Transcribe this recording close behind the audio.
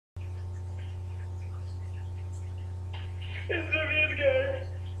Está bien, guys.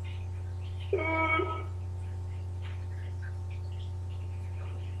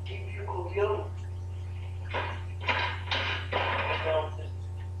 Keep your cool, yo.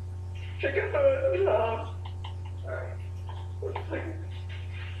 Check it out. Alright. 1 second.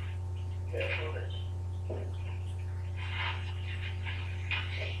 Okay, hold it.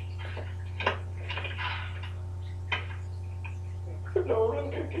 No, run,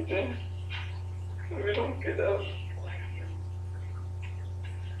 get in. We don't get out.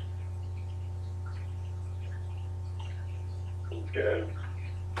 I'm scared.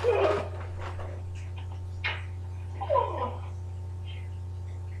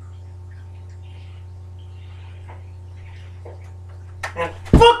 Man,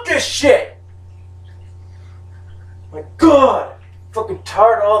 fuck this shit! My God! I'm fucking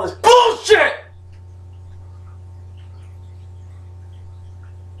tired of all this bullshit!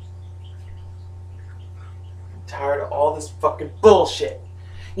 I'm tired of all this fucking bullshit.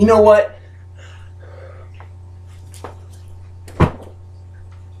 You know what?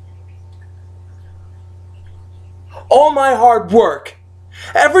 All my hard work,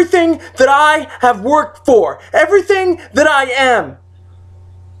 everything that I have worked for, everything that I am.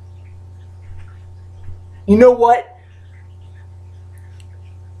 You know what?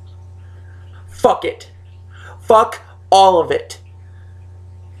 Fuck it. Fuck all of it.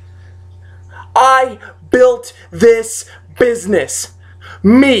 I built this business.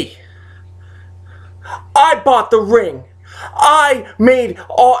 Me. I bought the ring. I made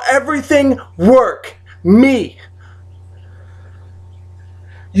everything work. Me.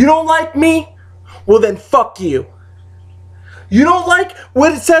 You don't like me? Well then fuck you. You don't like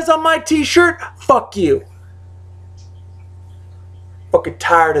what it says on my t-shirt? Fuck you. Fucking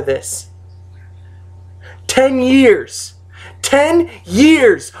tired of this. 10 years. 10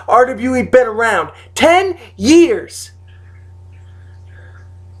 years RWE been around. 10 years.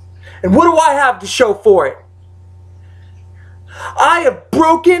 And what do I have to show for it? I have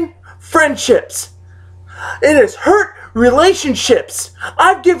broken friendships. It has hurt relationships.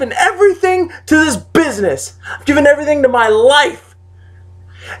 I've given everything to this business. I've given everything to my life.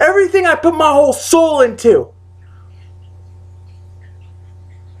 Everything I put my whole soul into.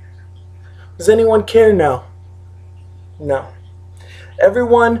 Does anyone care? No. No.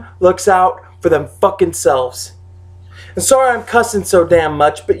 Everyone looks out for them fucking selves. And sorry I'm cussing so damn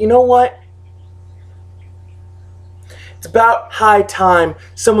much, but you know what? It's about high time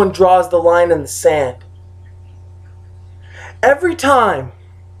someone draws the line in the sand. Every time,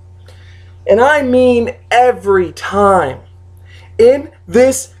 and I mean every time, in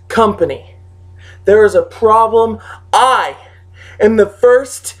this company, there is a problem, I am the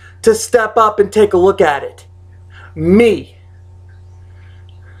first to step up and take a look at it. Me.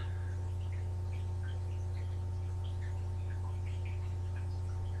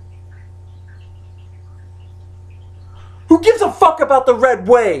 Who gives a fuck about the red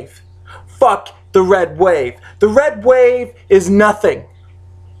wave? Fuck the red wave. The red wave is nothing.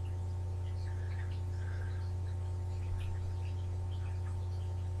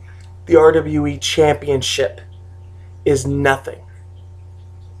 The RWE Championship is nothing.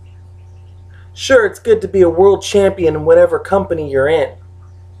 Sure, it's good to be a world champion in whatever company you're in.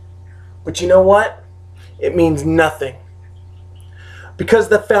 But you know what? It means nothing. Because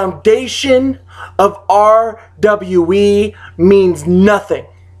the foundation of RWE means nothing.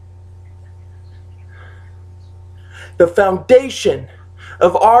 The foundation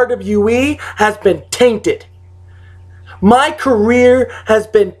of RWE has been tainted. My career has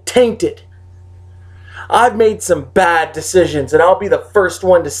been tainted. I've made some bad decisions, and I'll be the first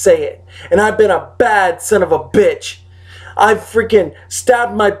one to say it. And I've been a bad son of a bitch. I've freaking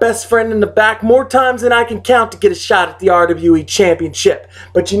stabbed my best friend in the back more times than I can count to get a shot at the RWE Championship.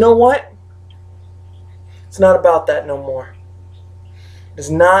 But you know what? It's not about that no more. It's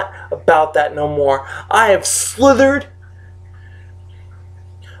not about that no more. I have slithered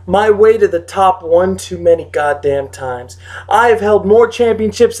my way to the top one too many goddamn times. I have held more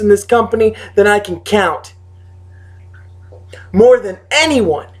championships in this company than I can count. More than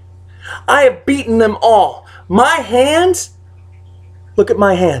anyone. I have beaten them all. My hands, look at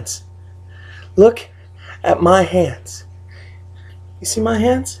my hands. Look at my hands. You see my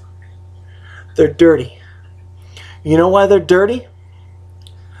hands? They're dirty. You know why they're dirty?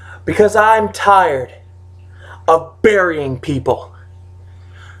 Because I'm tired of burying people.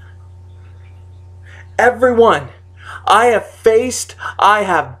 Everyone I have faced, I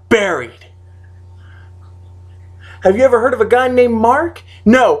have buried. Have you ever heard of a guy named Mark?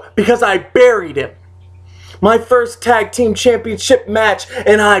 No, because I buried him. My first tag team championship match,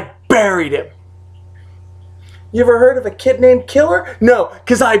 and I buried him. You ever heard of a kid named Killer? No,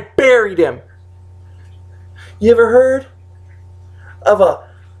 because I buried him. You ever heard of a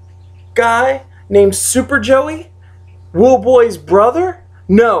guy named Super Joey? Woolboy's brother?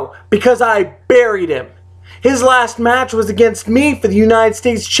 No, because I buried him. His last match was against me for the United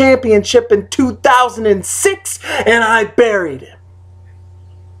States Championship in 2006, and I buried him.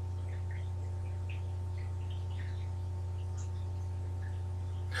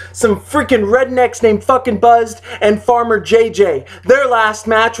 Some freaking rednecks named fucking Buzzed and Farmer JJ. Their last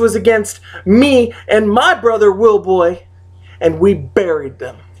match was against me and my brother Willboy, and we buried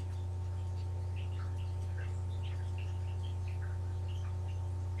them.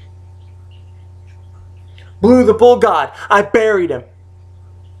 Blue the Bull God, I buried him.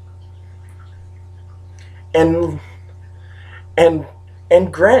 And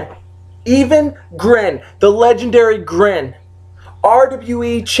Gren. Even Gren, the legendary Gren.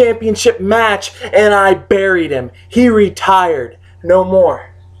 RWE Championship match, and I buried him. He retired. No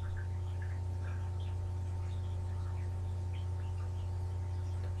more.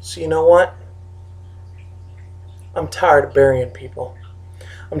 So you know what? I'm tired of burying people.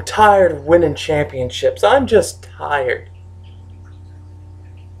 I'm tired of winning championships. I'm just tired.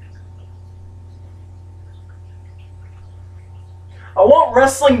 I want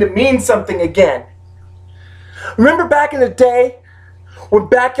wrestling to mean something again. Remember back in the day when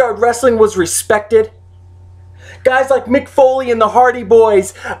backyard wrestling was respected? Guys like Mick Foley and the Hardy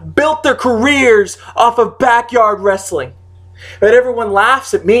Boys built their careers off of backyard wrestling. But everyone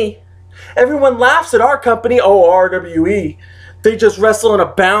laughs at me. Everyone laughs at our company. Oh, RWE. They just wrestle in a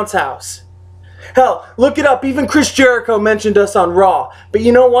bounce house. Hell, look it up. Even Chris Jericho mentioned us on Raw. But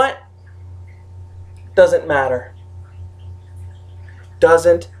you know what? Doesn't matter.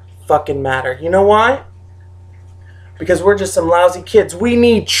 Doesn't fucking matter. You know why? Because we're just some lousy kids. We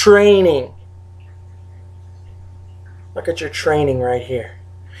need training. Look at your training right here.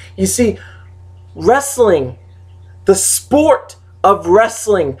 You see, wrestling, the sport of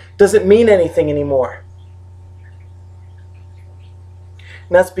wrestling, doesn't mean anything anymore.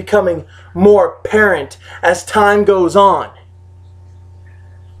 And that's becoming more apparent as time goes on.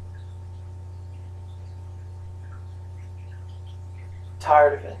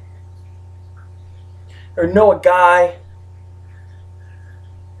 Tired of it. Or know a guy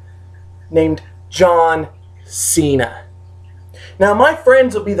named John Cena. Now my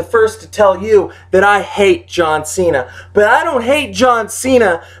friends will be the first to tell you that I hate John Cena. But I don't hate John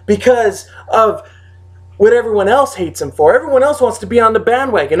Cena because of what everyone else hates him for. Everyone else wants to be on the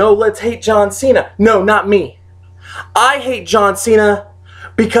bandwagon. Oh, let's hate John Cena. No, not me. I hate John Cena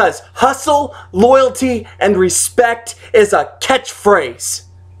because hustle, loyalty, and respect is a catchphrase.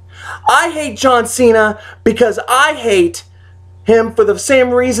 I hate John Cena because I hate him for the same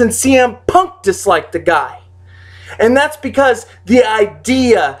reason CM Punk disliked the guy. And that's because the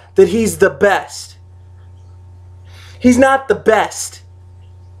idea that he's the best. He's not the best.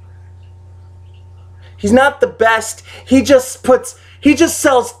 He's not the best. He just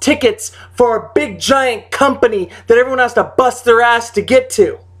sells tickets for a big giant company that everyone has to bust their ass to get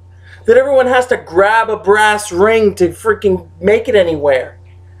to. That everyone has to grab a brass ring to freaking make it anywhere.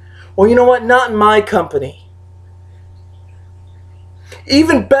 Well, you know what? Not in my company.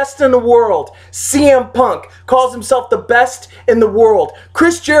 Even best in the world, CM Punk calls himself the best in the world.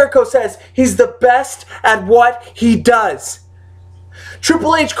 Chris Jericho says he's the best at what he does.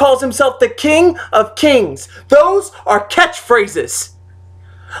 Triple H calls himself the King of Kings. Those are catchphrases.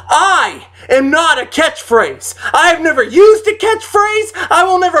 I am not a catchphrase. I have never used a catchphrase. I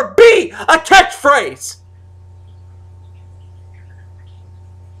will never be a catchphrase.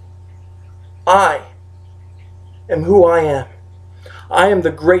 I am who I am. I am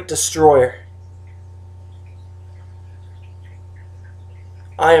the Great Destroyer.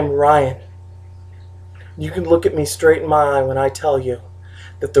 I am Ryan. You can look at me straight in my eye when I tell you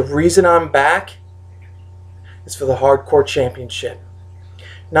that the reason I'm back is for the Hardcore Championship.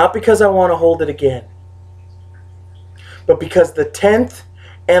 Not because I want to hold it again, but because the 10th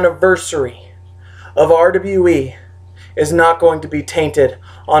anniversary of RWE is not going to be tainted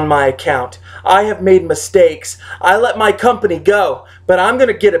on my account. I have made mistakes. I let my company go, but I'm going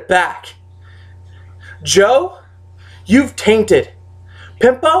to get it back. Joe, you've tainted.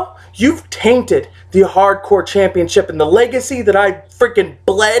 Pimpo, you've tainted the Hardcore Championship and the legacy that I freaking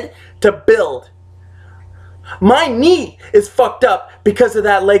bled to build. My knee is fucked up because of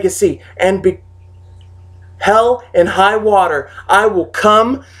that legacy, and hell and high water, I will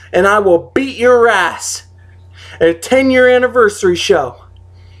come and I will beat your ass at a 10-year anniversary show.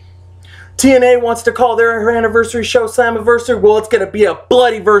 TNA wants to call their anniversary show Slammiversary. Well, it's going to be a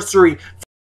bloody versary.